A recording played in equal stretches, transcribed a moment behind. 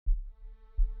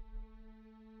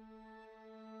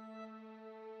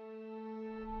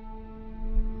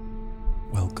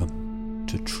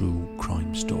to true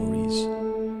crime stories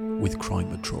with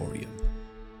Crimeatorium.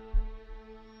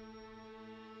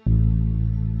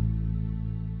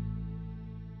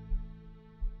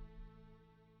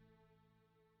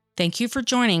 Thank you for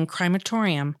joining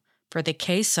Crimeatorium for the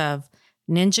case of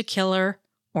Ninja Killer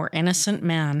or Innocent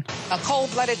Man. A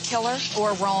cold-blooded killer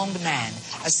or wronged man.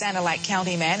 A Sanilac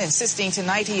County man insisting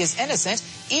tonight he is innocent,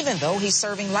 even though he's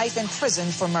serving life in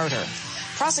prison for murder.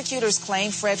 Prosecutors claim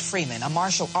Fred Freeman, a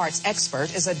martial arts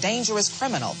expert, is a dangerous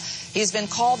criminal. He's been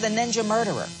called the Ninja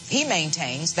Murderer. He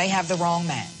maintains they have the wrong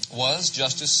man. Was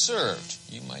justice served?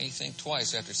 You may think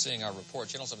twice after seeing our report.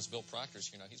 Channel 7's Bill Proctor's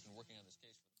here now. He's been working on this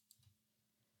case.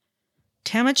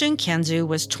 Temujin Kensu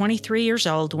was 23 years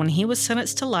old when he was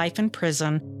sentenced to life in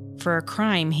prison for a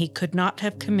crime he could not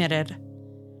have committed.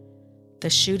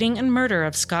 The shooting and murder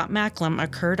of Scott Macklem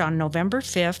occurred on November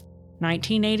 5,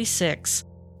 1986,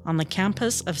 on the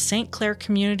campus of St. Clair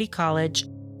Community College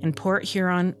in Port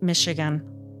Huron, Michigan.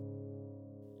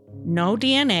 No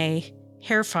DNA,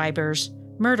 hair fibers,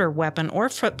 murder weapon, or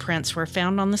footprints were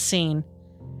found on the scene.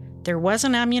 There was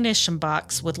an ammunition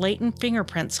box with latent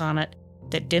fingerprints on it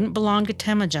that didn't belong to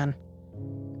Temujin.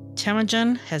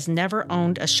 Temujin has never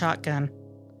owned a shotgun.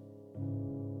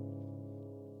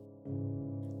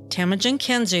 Temujin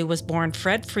Kensu was born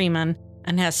Fred Freeman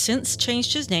and has since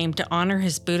changed his name to honor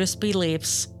his Buddhist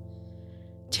beliefs.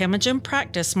 Temujin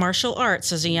practiced martial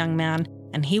arts as a young man,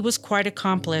 and he was quite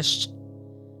accomplished.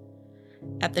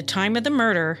 At the time of the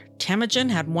murder, Temujin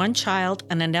had one child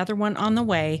and another one on the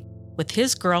way with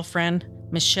his girlfriend,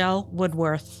 Michelle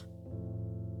Woodworth.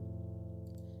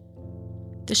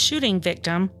 The shooting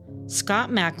victim, Scott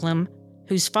Macklem,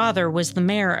 whose father was the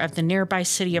mayor of the nearby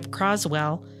city of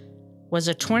Croswell, was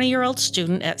a 20-year-old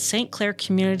student at St. Clair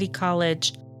Community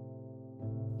College.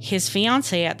 His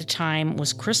fiancée at the time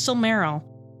was Crystal Merrill,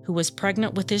 who was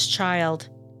pregnant with his child.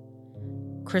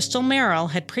 Crystal Merrill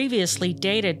had previously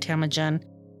dated Temujin,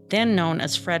 then known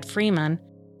as Fred Freeman,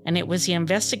 and it was the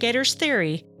investigators'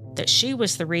 theory that she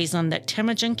was the reason that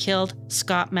Temujin killed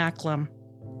Scott Macklem.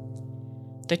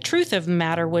 The truth of the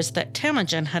matter was that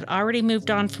Temujin had already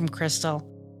moved on from Crystal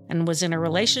and was in a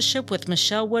relationship with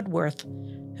Michelle Woodworth,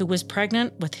 who was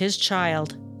pregnant with his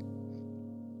child.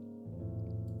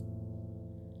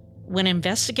 When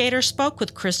investigators spoke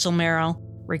with Crystal Merrill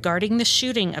regarding the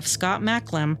shooting of Scott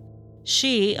Macklem,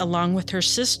 she, along with her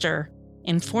sister,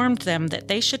 informed them that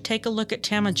they should take a look at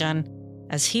Temujin,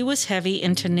 as he was heavy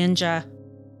into ninja.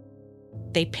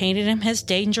 They painted him as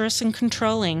dangerous and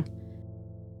controlling.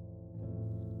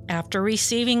 After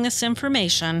receiving this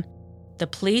information, the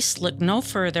police looked no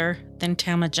further than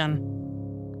Temujin.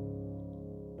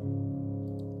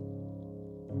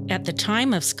 At the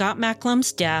time of Scott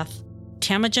Macklem's death,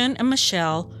 Temujin and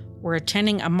Michelle were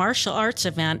attending a martial arts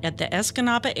event at the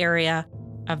Escanaba area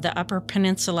of the Upper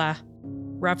Peninsula,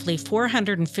 roughly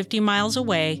 450 miles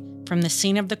away from the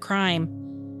scene of the crime.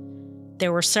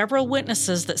 There were several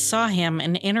witnesses that saw him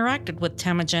and interacted with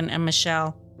Temujin and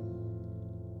Michelle.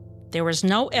 There was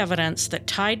no evidence that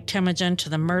tied Temujin to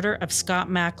the murder of Scott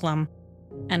Macklem,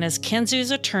 and as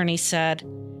Kensu's attorney said,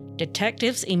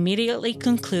 detectives immediately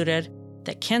concluded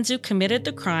that Kensu committed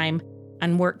the crime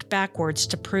and worked backwards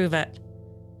to prove it.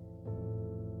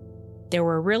 There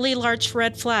were really large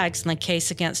red flags in the case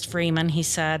against Freeman, he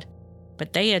said,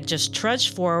 but they had just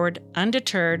trudged forward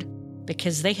undeterred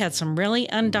because they had some really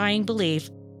undying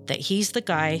belief that he's the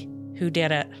guy who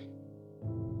did it.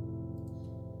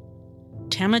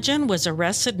 Temujin was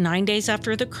arrested 9 days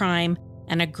after the crime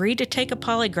and agreed to take a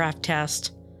polygraph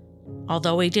test.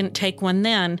 Although he didn't take one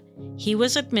then, he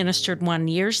was administered one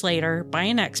years later by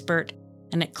an expert,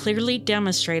 and it clearly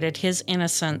demonstrated his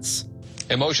innocence.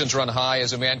 Emotions run high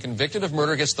as a man convicted of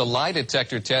murder gets the lie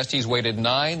detector test he's waited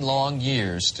 9 long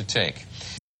years to take.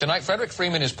 Tonight, Frederick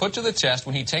Freeman is put to the test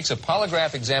when he takes a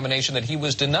polygraph examination that he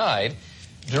was denied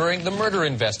during the murder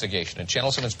investigation. And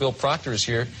Channel 7's Bill Proctor is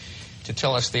here to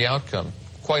tell us the outcome.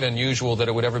 Quite unusual that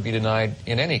it would ever be denied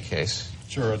in any case.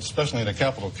 Sure, especially in a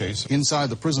capital case. Inside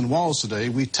the prison walls today,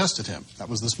 we tested him. That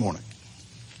was this morning.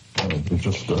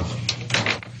 Just a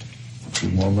few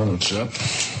more minutes yet.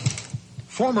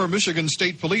 Former Michigan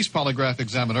State Police polygraph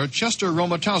examiner Chester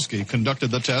Romatowski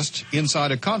conducted the test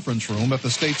inside a conference room at the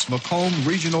state's Macomb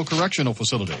Regional Correctional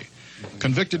Facility.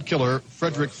 Convicted killer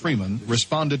Frederick Freeman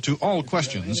responded to all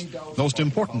questions. Most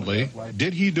importantly,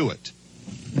 did he do it?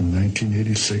 In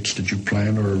 1986, did you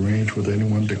plan or arrange with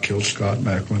anyone to kill Scott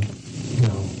Macklem?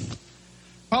 No.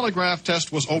 Polygraph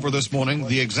test was over this morning.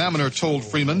 The examiner told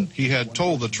Freeman he had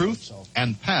told the truth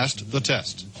and passed the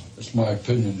test. It's my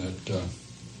opinion that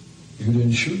you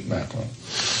didn't shoot Macklem.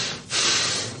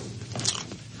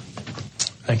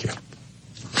 Thank you.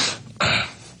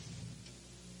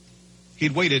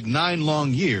 He'd waited 9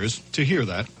 long years to hear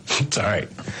that. It's all right.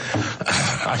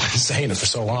 I've been saying it for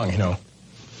so long, you know.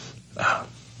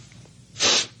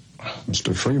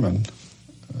 Mr. Freeman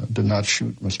did not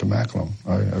shoot Mr. Macklem.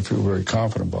 I feel very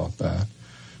confident about that.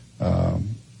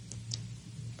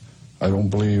 I don't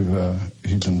believe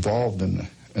he's involved in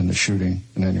the shooting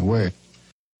in any way.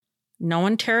 No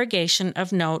interrogation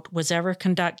of note was ever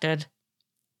conducted.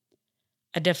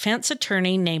 A defense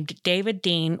attorney named David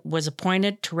Dean was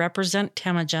appointed to represent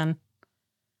Temujin.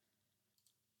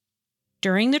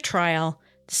 During the trial,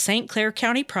 the St. Clair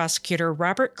County prosecutor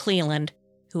Robert Cleland,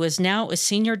 who is now a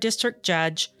senior district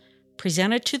judge,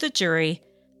 presented to the jury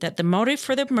that the motive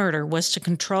for the murder was to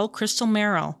control Crystal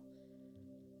Merrill.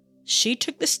 She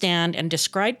took the stand and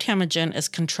described Temujin as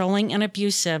controlling and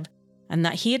abusive, and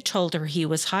that he had told her he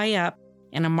was high up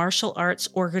in a martial arts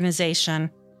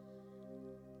organization.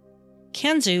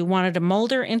 Kensu wanted to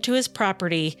mold her into his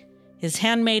property, his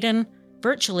handmaiden,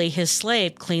 virtually his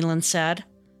slave, Cleland said.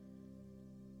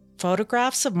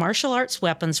 Photographs of martial arts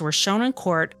weapons were shown in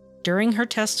court during her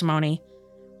testimony,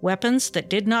 weapons that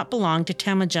did not belong to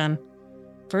Temujin,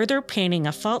 further painting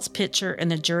a false picture in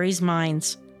the jury's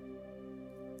minds.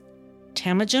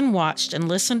 Temujin watched and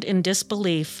listened in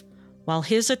disbelief, while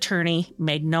his attorney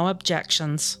made no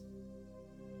objections.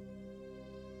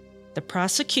 The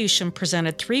prosecution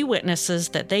presented 3 witnesses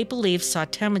that they believed saw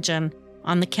Temujin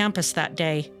on the campus that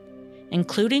day,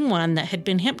 including one that had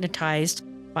been hypnotized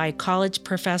by a college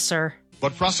professor.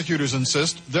 But prosecutors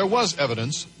insist there was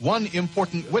evidence, one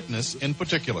important witness in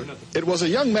particular. It was a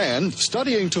young man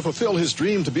studying to fulfill his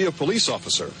dream to be a police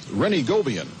officer, Rennie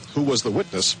Gobian, who was the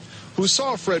witness, who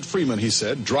saw Fred Freeman, he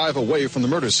said, drive away from the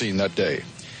murder scene that day.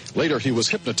 Later, he was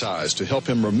hypnotized to help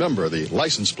him remember the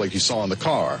license plate he saw in the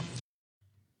car.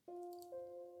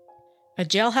 A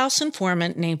jailhouse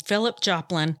informant named Philip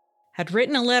Joplin had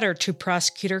written a letter to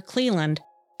Prosecutor Cleland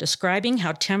describing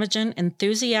how Temujin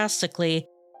enthusiastically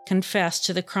confessed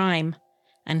to the crime,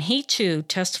 and he too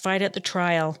testified at the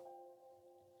trial.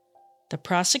 The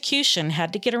prosecution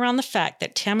had to get around the fact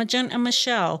that Temujin and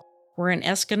Michelle were in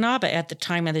Escanaba at the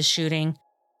time of the shooting,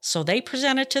 so they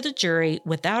presented to the jury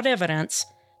without evidence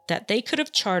that they could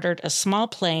have chartered a small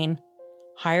plane,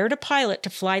 hired a pilot to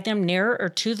fly them nearer or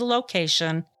to the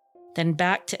location, then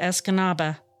back to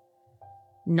Escanaba.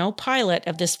 No pilot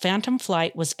of this phantom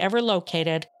flight was ever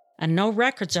located, and no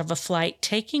records of a flight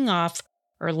taking off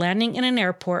or landing in an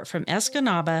airport from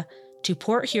Escanaba to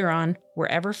Port Huron were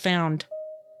ever found.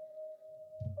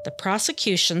 The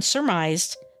prosecution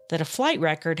surmised that a flight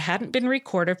record hadn't been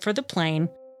recorded for the plane,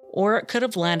 or it could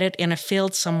have landed in a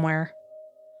field somewhere.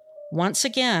 Once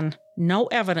again, no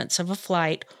evidence of a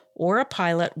flight or a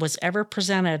pilot was ever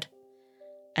presented.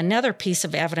 Another piece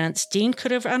of evidence Dean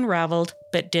could have unraveled,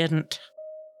 but didn't.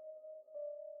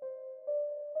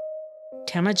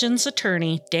 Temujin's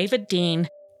attorney, David Dean,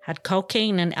 had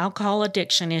cocaine and alcohol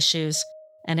addiction issues,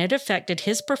 and it affected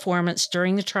his performance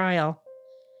during the trial.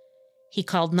 He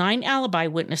called 9 alibi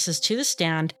witnesses to the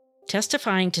stand,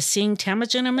 testifying to seeing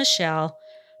Temujin and Michelle,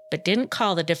 but didn't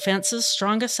call the defense's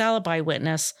strongest alibi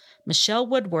witness, Michelle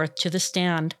Woodworth, to the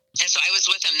stand. And so I was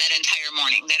with him that entire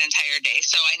morning, that entire day.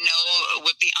 So I know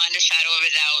beyond a shadow of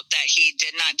a doubt that he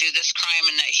did not do this crime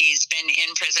and that he's been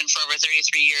in prison for over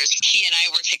 33 years. He and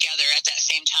I were together at that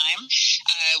same time.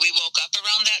 We woke up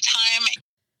around that time.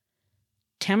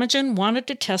 Temujin wanted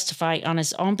to testify on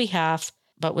his own behalf,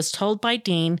 but was told by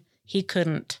Dean he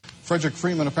couldn't. Frederick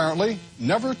Freeman apparently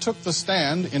never took the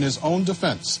stand in his own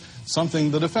defense,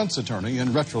 something the defense attorney,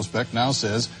 in retrospect, now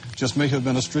says just may have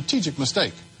been a strategic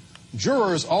mistake.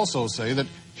 Jurors also say that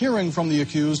hearing from the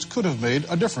accused could have made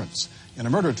a difference in a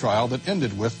murder trial that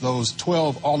ended with those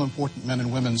 12 all-important men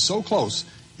and women so close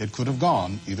it could have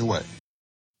gone either way.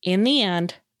 In the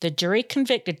end, the jury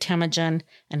convicted Temujin,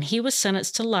 and he was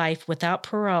sentenced to life without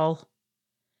parole.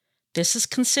 This is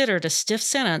considered a stiff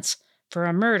sentence for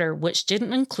a murder which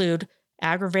didn't include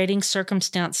aggravating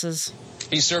circumstances.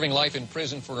 He's serving life in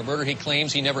prison for a murder he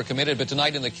claims he never committed, but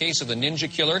tonight in the case of the ninja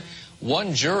killer,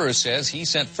 one juror says he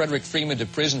sent Frederick Freeman to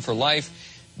prison for life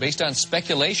based on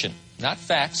speculation, not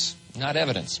facts, not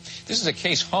evidence. This is a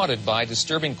case haunted by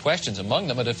disturbing questions, among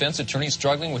them a defense attorney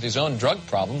struggling with his own drug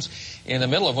problems in the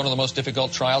middle of one of the most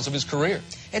difficult trials of his career.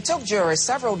 It took jurors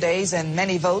several days and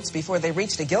many votes before they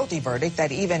reached a guilty verdict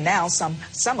that even now some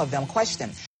of them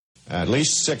question. At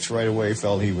least 6 right away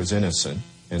felt he was innocent,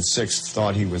 and 6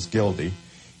 thought he was guilty.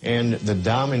 And the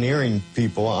domineering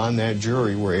people on that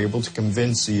jury were able to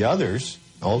convince the others.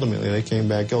 Ultimately, they came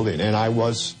back guilty. And I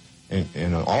was,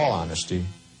 in all honesty,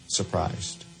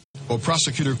 surprised. Well,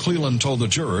 Prosecutor Cleland told the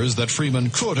jurors that Freeman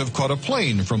could have caught a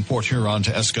plane from Port Huron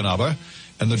to Escanaba,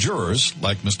 and the jurors,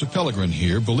 like Mr. Pellegrin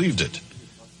here, believed it,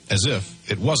 as if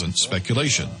it wasn't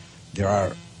speculation. There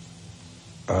are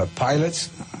pilots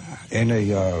in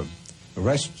a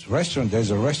restaurant.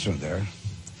 There's a restaurant there.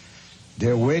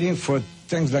 They're waiting for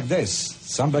things like this.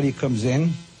 Somebody comes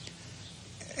in,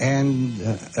 and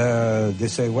they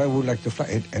say, well, we'd like to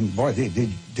fly. And boy,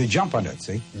 they jump on it,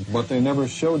 see? But they never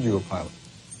showed you a pilot?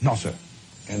 No, sir.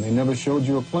 And they never showed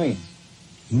you a plane?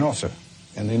 No, sir.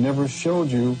 And they never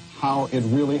showed you how it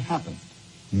really happened?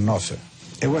 No, sir.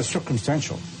 It was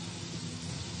circumstantial.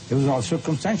 It was all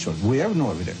circumstantial. We have no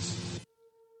evidence.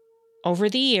 Over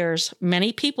the years,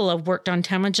 many people have worked on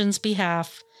Temujin's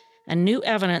behalf, and new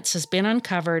evidence has been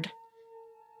uncovered.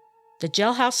 The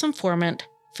jailhouse informant,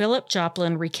 Philip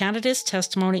Joplin, recanted his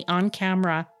testimony on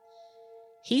camera.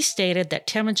 He stated that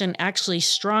Temujin actually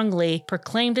strongly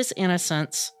proclaimed his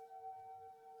innocence.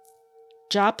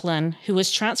 Joplin, who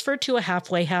was transferred to a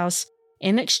halfway house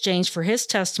in exchange for his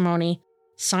testimony,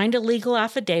 signed a legal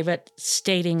affidavit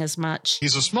stating as much.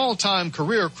 He's a small-time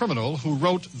career criminal who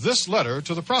wrote this letter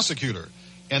to the prosecutor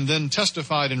and then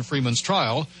testified in Freeman's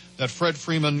trial that Fred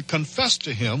Freeman confessed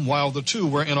to him while the two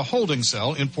were in a holding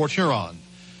cell in Port Huron.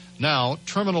 Now,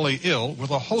 terminally ill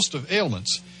with a host of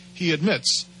ailments, he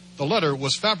admits the letter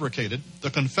was fabricated,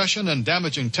 the confession and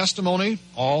damaging testimony,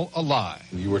 all a lie.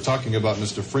 You were talking about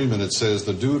Mr. Freeman. It says,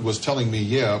 the dude was telling me,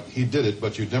 yeah, he did it,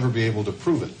 but you'd never be able to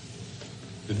prove it.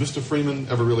 Did Mr. Freeman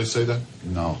ever really say that?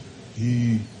 No.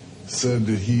 He said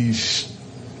that he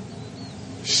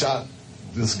shot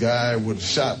this guy with a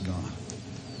shotgun.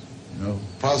 You know,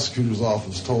 prosecutor's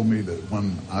office told me that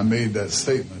when I made that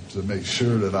statement to make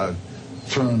sure that I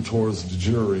turned towards the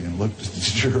jury and looked at the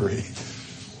jury.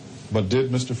 But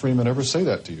did Mr. Freeman ever say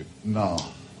that to you? No.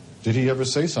 Did he ever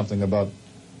say something about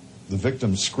the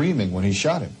victim screaming when he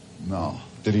shot him? No.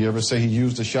 Did he ever say he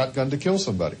used a shotgun to kill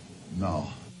somebody? No.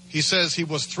 He says he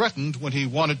was threatened when he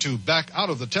wanted to back out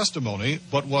of the testimony,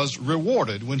 but was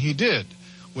rewarded when he did,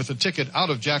 with a ticket out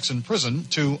of Jackson Prison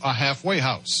to a halfway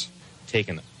house.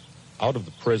 Taken out of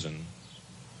the prison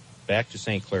back to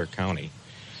St. Clair County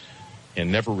and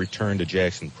never returned to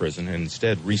Jackson Prison, and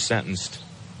instead resentenced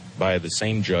by the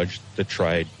same judge that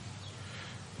tried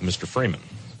Mr. Freeman.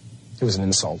 It was an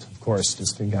insult, of course.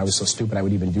 Just thinking I was so stupid I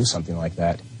would even do something like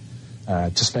that.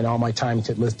 To spend all my time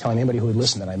telling anybody who would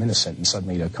listen that I'm innocent, and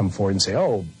suddenly to come forward and say,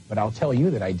 oh, but I'll tell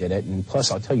you that I did it, and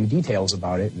plus I'll tell you details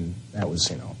about it, and that was,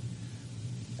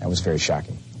 that was very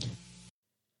shocking.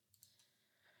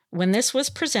 When this was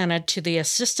presented to the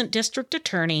assistant district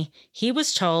attorney, he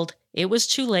was told it was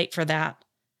too late for that.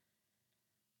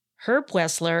 Herb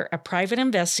Wessler, a private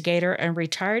investigator and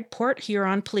retired Port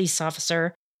Huron police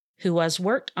officer who has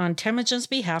worked on Temujin's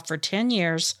behalf for 10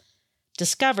 years,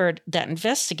 discovered that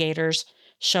investigators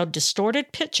showed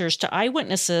distorted pictures to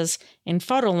eyewitnesses in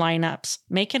photo lineups,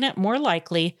 making it more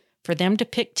likely for them to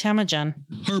pick Temujin.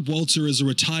 Herb Waltzer is a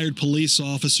retired police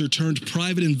officer turned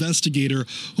private investigator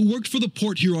who worked for the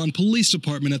Port Huron Police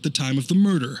Department at the time of the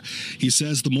murder. He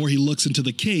says the more he looks into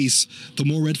the case, the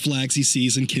more red flags he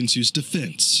sees in Kensu's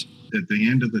defense. At the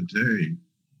end of the day,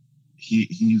 he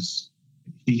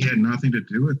had nothing to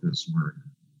do with this murder.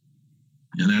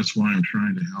 And that's why I'm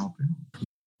trying to help him.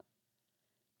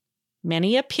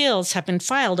 Many appeals have been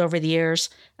filed over the years,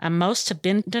 and most have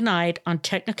been denied on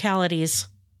technicalities.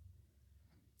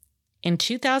 In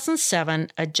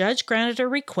 2007, a judge granted a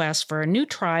request for a new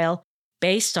trial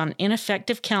based on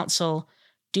ineffective counsel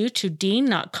due to Dean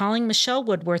not calling Michelle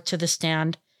Woodworth to the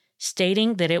stand,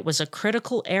 stating that it was a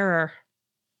critical error.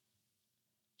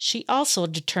 She also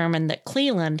determined that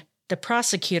Cleland, the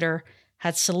prosecutor,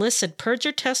 had solicited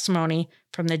perjured testimony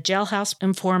from the jailhouse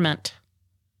informant.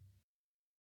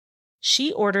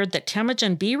 She ordered that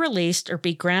Temujin be released or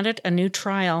be granted a new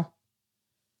trial.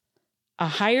 A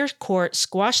higher court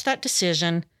squashed that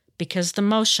decision because the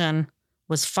motion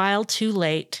was filed too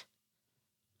late.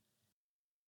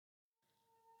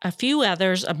 A few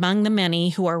others among the many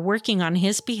who are working on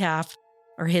his behalf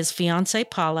are his fiancée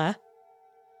Paula,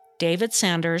 David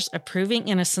Sanders, a Proving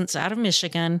Innocence out of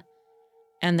Michigan,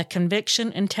 and the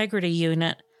Conviction Integrity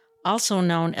Unit, also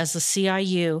known as the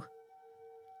CIU.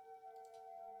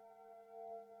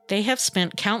 They have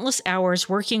spent countless hours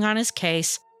working on his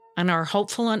case and are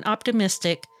hopeful and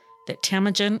optimistic that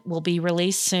Temujin will be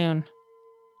released soon.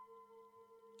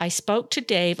 I spoke to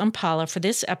Dave and Paula for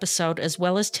this episode as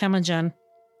well as Temujin.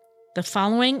 The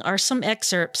following are some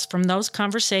excerpts from those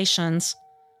conversations.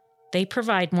 They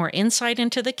provide more insight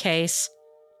into the case,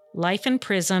 life in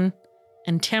prison,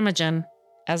 and Temujin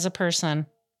as a person.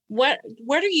 What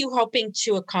are you hoping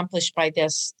to accomplish by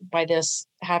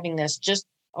having this? Just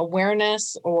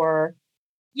awareness, or?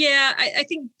 Yeah, I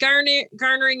think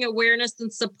garnering awareness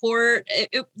and support.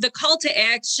 The call to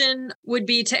action would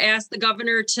be to ask the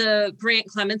governor to grant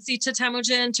clemency to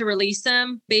Temujin, to release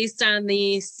him based on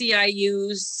the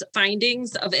CIU's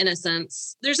findings of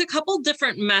innocence. There's a couple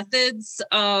different methods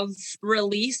of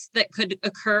release that could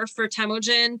occur for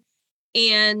Temujin.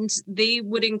 And they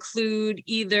would include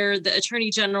either the attorney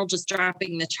general just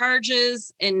dropping the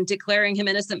charges and declaring him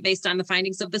innocent based on the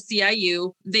findings of the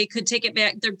CIU. They could take it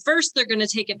back. They're going to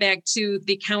take it back to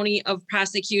the county of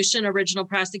prosecution, original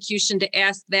prosecution, to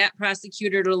ask that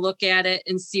prosecutor to look at it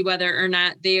and see whether or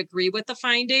not they agree with the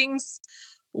findings.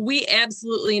 We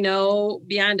absolutely know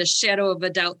beyond a shadow of a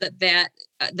doubt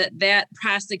that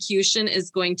prosecution is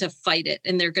going to fight it,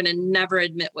 and they're going to never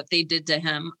admit what they did to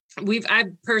him.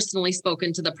 I've personally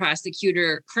spoken to the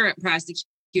current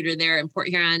prosecutor there in Port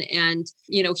Huron, and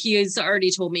he has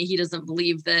already told me he doesn't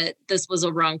believe that this was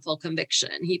a wrongful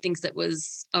conviction. He thinks it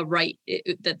was a right,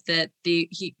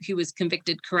 he was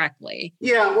convicted correctly.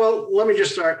 Yeah, well, let me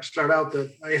just start out that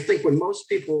I think when most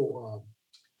people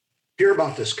hear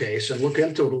about this case and look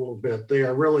into it a little bit,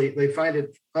 they find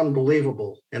it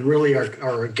unbelievable and really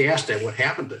are aghast at what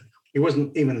happened to him. He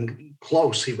wasn't even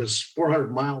close. He was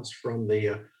 400 miles from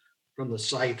the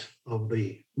site of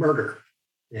the murder,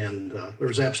 and there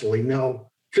was absolutely no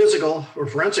physical or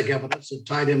forensic evidence that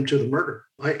tied him to the murder.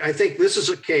 I think this is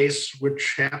a case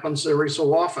which happens every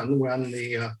so often when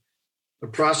the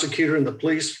prosecutor and the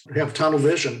police have tunnel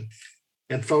vision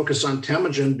and focus on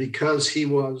Temujin because he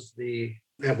was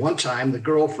at one time the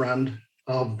girlfriend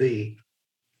of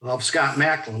Scott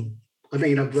Macklin.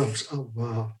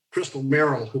 Of Crystal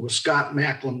Merrill, who was Scott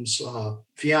Macklin's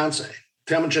fiance.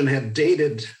 Temujin had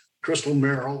dated Crystal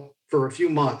Merrill for a few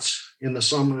months in the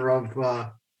summer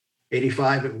of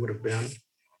 85, it would have been.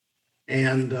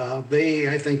 And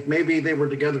I think maybe they were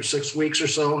together 6 weeks or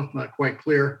so, not quite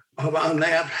clear on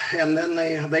that. And then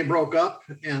they broke up,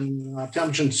 and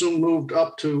Temujin soon moved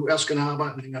up to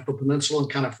Escanaba and the Upper Peninsula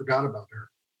and kind of forgot about her.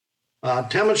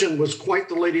 Temujin was quite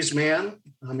the ladies' man.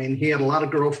 I mean, he had a lot of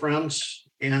girlfriends,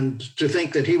 and to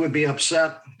think that he would be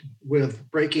upset with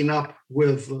breaking up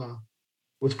with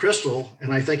Crystal,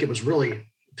 and I think it was really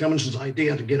Temujin's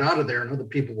idea to get out of there, and other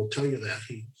people will tell you that.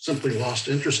 He simply lost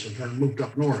interest in her and moved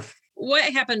up north.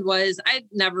 What happened was I'd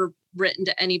never written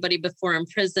to anybody before in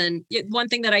prison. One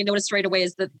thing that I noticed right away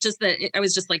is that I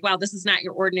was just like, wow, this is not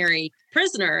your ordinary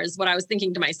prisoner, is what I was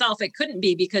thinking to myself. It couldn't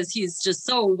be, because he's just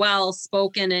so well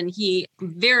spoken and he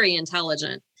very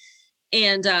intelligent.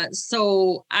 And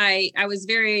so I was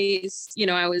very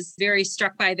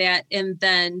struck by that. And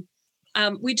then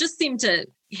we just seemed to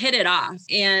hit it off,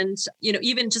 and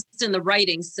even just in the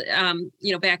writings,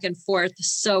 back and forth.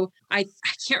 So I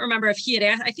can't remember if he had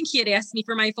asked. I think he had asked me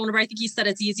for my phone number. I think he said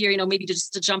it's easier, maybe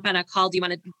just to jump on a call. Do you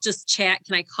want to just chat?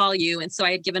 Can I call you? And so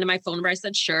I had given him my phone number. I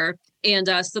said sure. And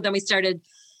so then we started,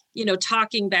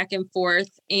 talking back and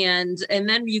forth, and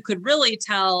then you could really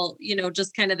tell,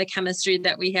 just kind of the chemistry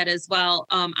that we had as well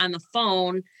on the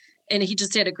phone. And he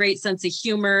just had a great sense of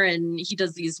humor, and he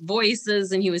does these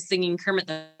voices, and he was singing Kermit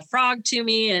the Frog to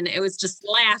me. And it was just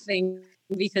laughing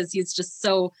because he's just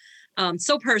so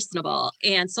personable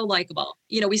and so likable.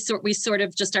 We sort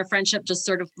of just, our friendship just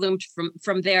sort of bloomed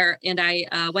from there. And I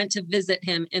went to visit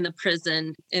him in the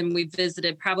prison, and we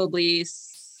visited probably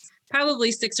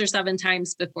 6 or 7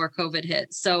 times before COVID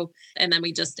hit. So, and then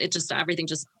everything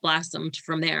just blossomed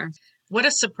from there. What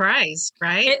a surprise,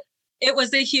 right? It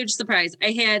was a huge surprise.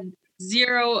 I had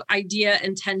zero idea,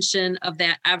 intention of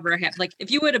that ever happening. Like, if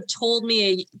you would have told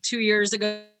me 3 years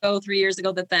ago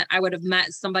that I would have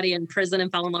met somebody in prison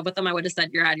and fell in love with them, I would have said,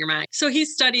 you're out of your mind. So he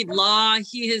studied law.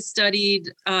 He has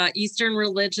studied Eastern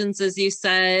religions, as you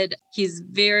said. He's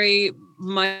very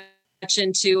much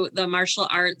into the martial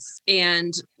arts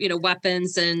and,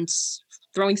 weapons and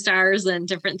throwing stars and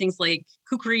different things like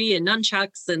kukri and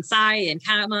nunchucks and sai and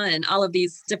kama and all of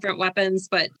these different weapons.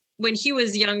 But when he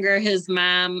was younger, his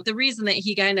mom, the reason that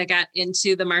he kind of got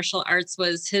into the martial arts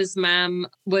was his mom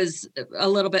was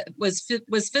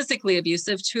was physically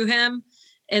abusive to him.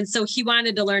 And so he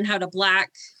wanted to learn how to block,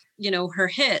 her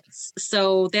hits.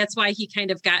 So that's why he kind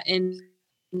of got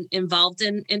involved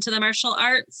into the martial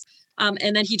arts.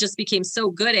 And then he just became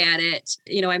so good at it.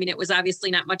 It was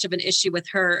obviously not much of an issue with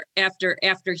her after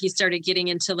he started getting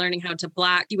into learning how to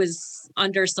block. He was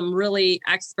under some really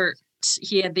expert.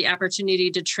 He had the opportunity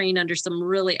to train under some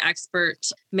really expert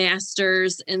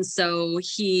masters. And so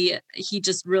he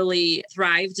just really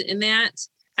thrived in that.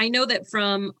 I know that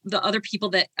from the other people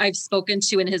that I've spoken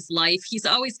to in his life, he's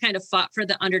always kind of fought for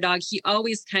the underdog. He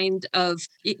always kind of,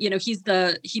 he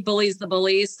bullies the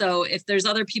bullies. So if there's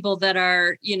other people that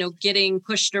are, getting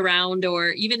pushed around, or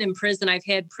even in prison, I've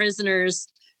had prisoners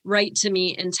write to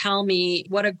me and tell me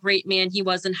what a great man he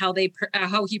was and how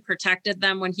he protected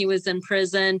them when he was in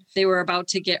prison. They were about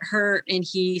to get hurt and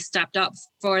he stepped up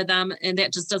for them. And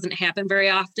that just doesn't happen very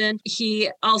often. He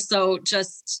also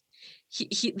just,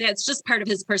 he that's just part of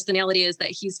his personality, is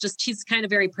that he's kind of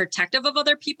very protective of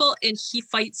other people, and he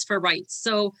fights for rights.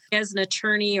 So as an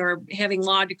attorney, or having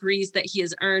law degrees that he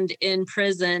has earned in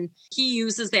prison, he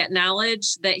uses that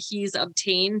knowledge that he's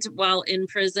obtained while in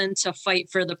prison to fight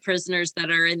for the prisoners that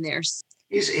are in there.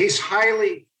 He's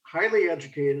highly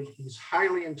educated. He's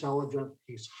highly intelligent.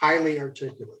 He's highly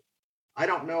articulate. I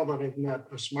don't know that I've met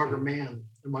a smarter man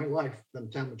in my life than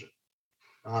Temujin.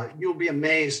 You'll be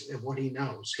amazed at what he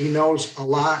knows. He knows a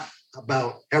lot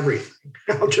about everything.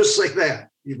 I'll just say that.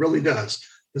 He really does,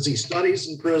 because he studies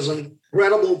in prison.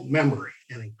 Incredible memory.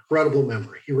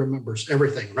 He remembers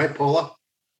everything. Right, Paula?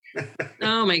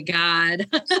 Oh, my God.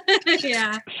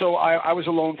 Yeah. So I was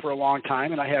alone for a long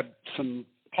time, and I had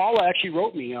Paula actually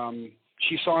wrote me.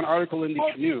 She saw an article in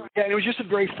the Canoe. Yeah, and it was just a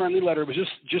very friendly letter. It was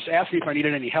just asking if I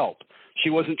needed any help. She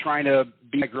wasn't trying to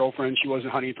be my girlfriend. She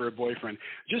wasn't hunting for a boyfriend.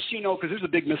 Just, because there's a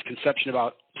big misconception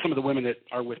about some of the women that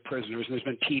are with prisoners, and there's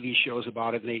been TV shows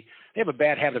about it, and they have a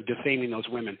bad habit of defaming those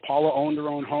women. Paula owned her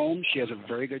own home. She has a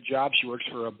very good job. She works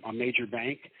for a major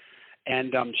bank,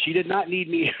 and she did not need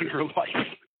me in her life.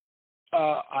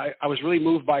 I was really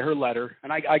moved by her letter,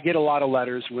 and I get a lot of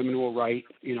letters. Women will write,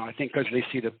 I think because they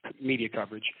see the media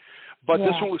coverage. But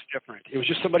This one was different. It was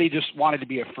just somebody just wanted to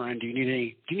be a friend. Do you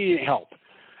need any help?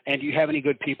 And do you have any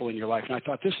good people in your life? And I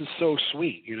thought, this is so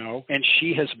sweet, And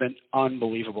she has been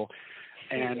unbelievable.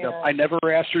 And I never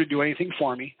asked her to do anything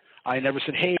for me. I never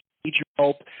said, hey, I need your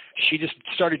help. She just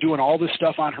started doing all this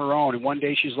stuff on her own. And one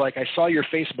day she's like, I saw your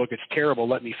Facebook. It's terrible.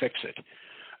 Let me fix it.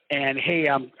 And, hey,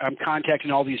 I'm contacting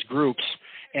all these groups.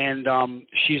 And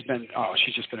she's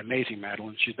just been amazing,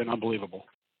 Madeline. She's been unbelievable.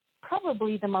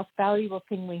 Probably the most valuable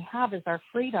thing we have is our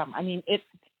freedom. I mean,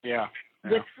 Yeah.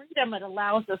 With freedom, it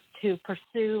allows us to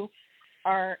pursue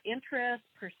our interests,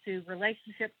 pursue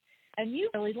relationships, and you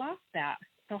really lost that.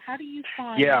 So how do you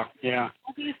find? Yeah.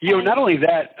 Not only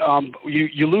that,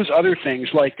 you lose other things.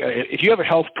 Like if you have a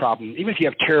health problem, even if you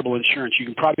have terrible insurance, you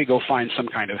can probably go find some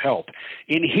kind of help.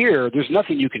 In here, there's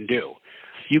nothing you can do.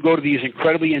 You go to these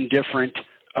incredibly indifferent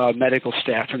medical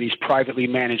staff from these privately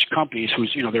managed companies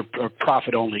they're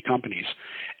profit-only companies.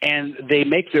 And they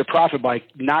make their profit by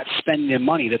not spending the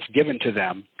money that's given to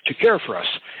them to care for us.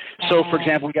 So, for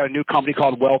example, we got a new company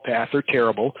called WellPath. They're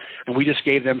terrible. And we just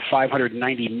gave them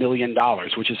 $590 million,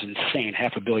 which is insane,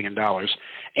 $500 million.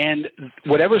 And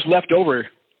whatever's left over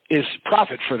is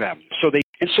profit for them.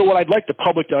 So what I'd like the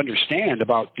public to understand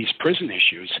about these prison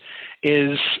issues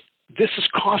is this is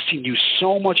costing you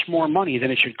so much more money than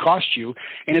it should cost you,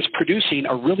 and it's producing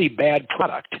a really bad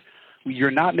product.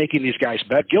 You're not making these guys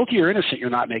better. Guilty or innocent, you're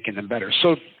not making them better.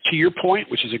 So to your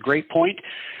point, which is a great point,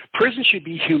 prison should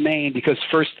be humane because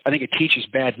first, I think it teaches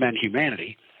bad men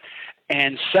humanity.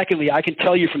 And secondly, I can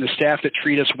tell you from the staff that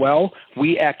treat us well,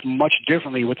 we act much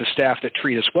differently with the staff that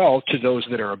treat us well to those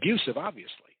that are abusive,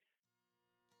 obviously.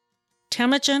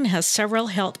 Temujin has several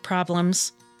health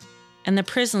problems, and the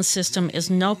prison system is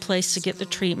no place to get the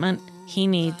treatment he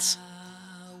needs.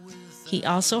 He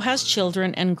also has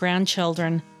children and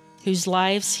grandchildren whose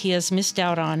lives he has missed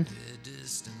out on.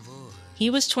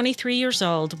 He was 23 years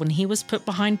old when he was put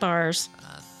behind bars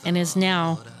and is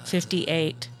now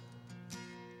 58.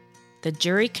 The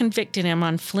jury convicted him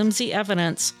on flimsy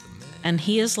evidence, and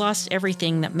he has lost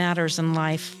everything that matters in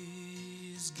life.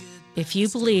 If you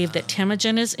believe that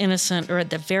Temujin is innocent or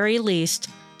at the very least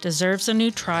deserves a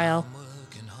new trial,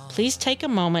 please take a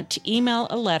moment to email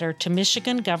a letter to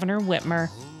Michigan Governor Whitmer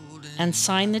and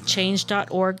sign the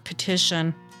Change.org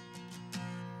petition.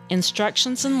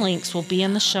 Instructions and links will be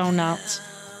in the show notes.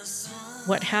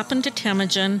 What happened to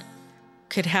Temujin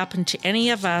could happen to any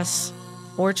of us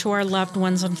or to our loved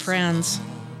ones and friends.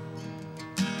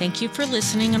 Thank you for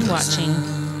listening and watching.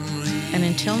 And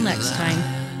until next time,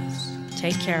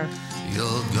 take care.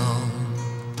 You're gone.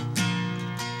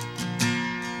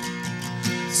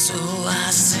 So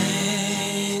I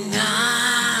sing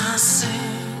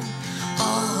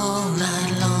all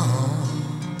night long.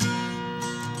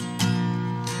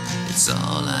 It's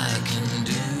all I can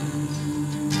do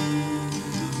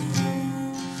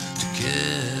to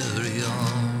carry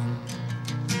on.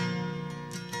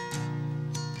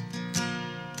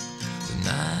 The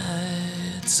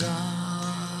nights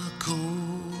are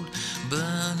cold,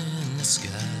 burning the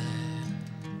sky.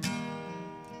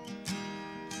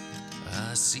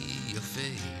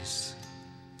 face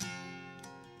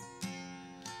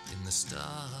in the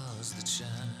stars that shine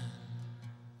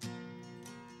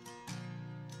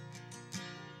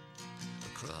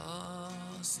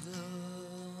across the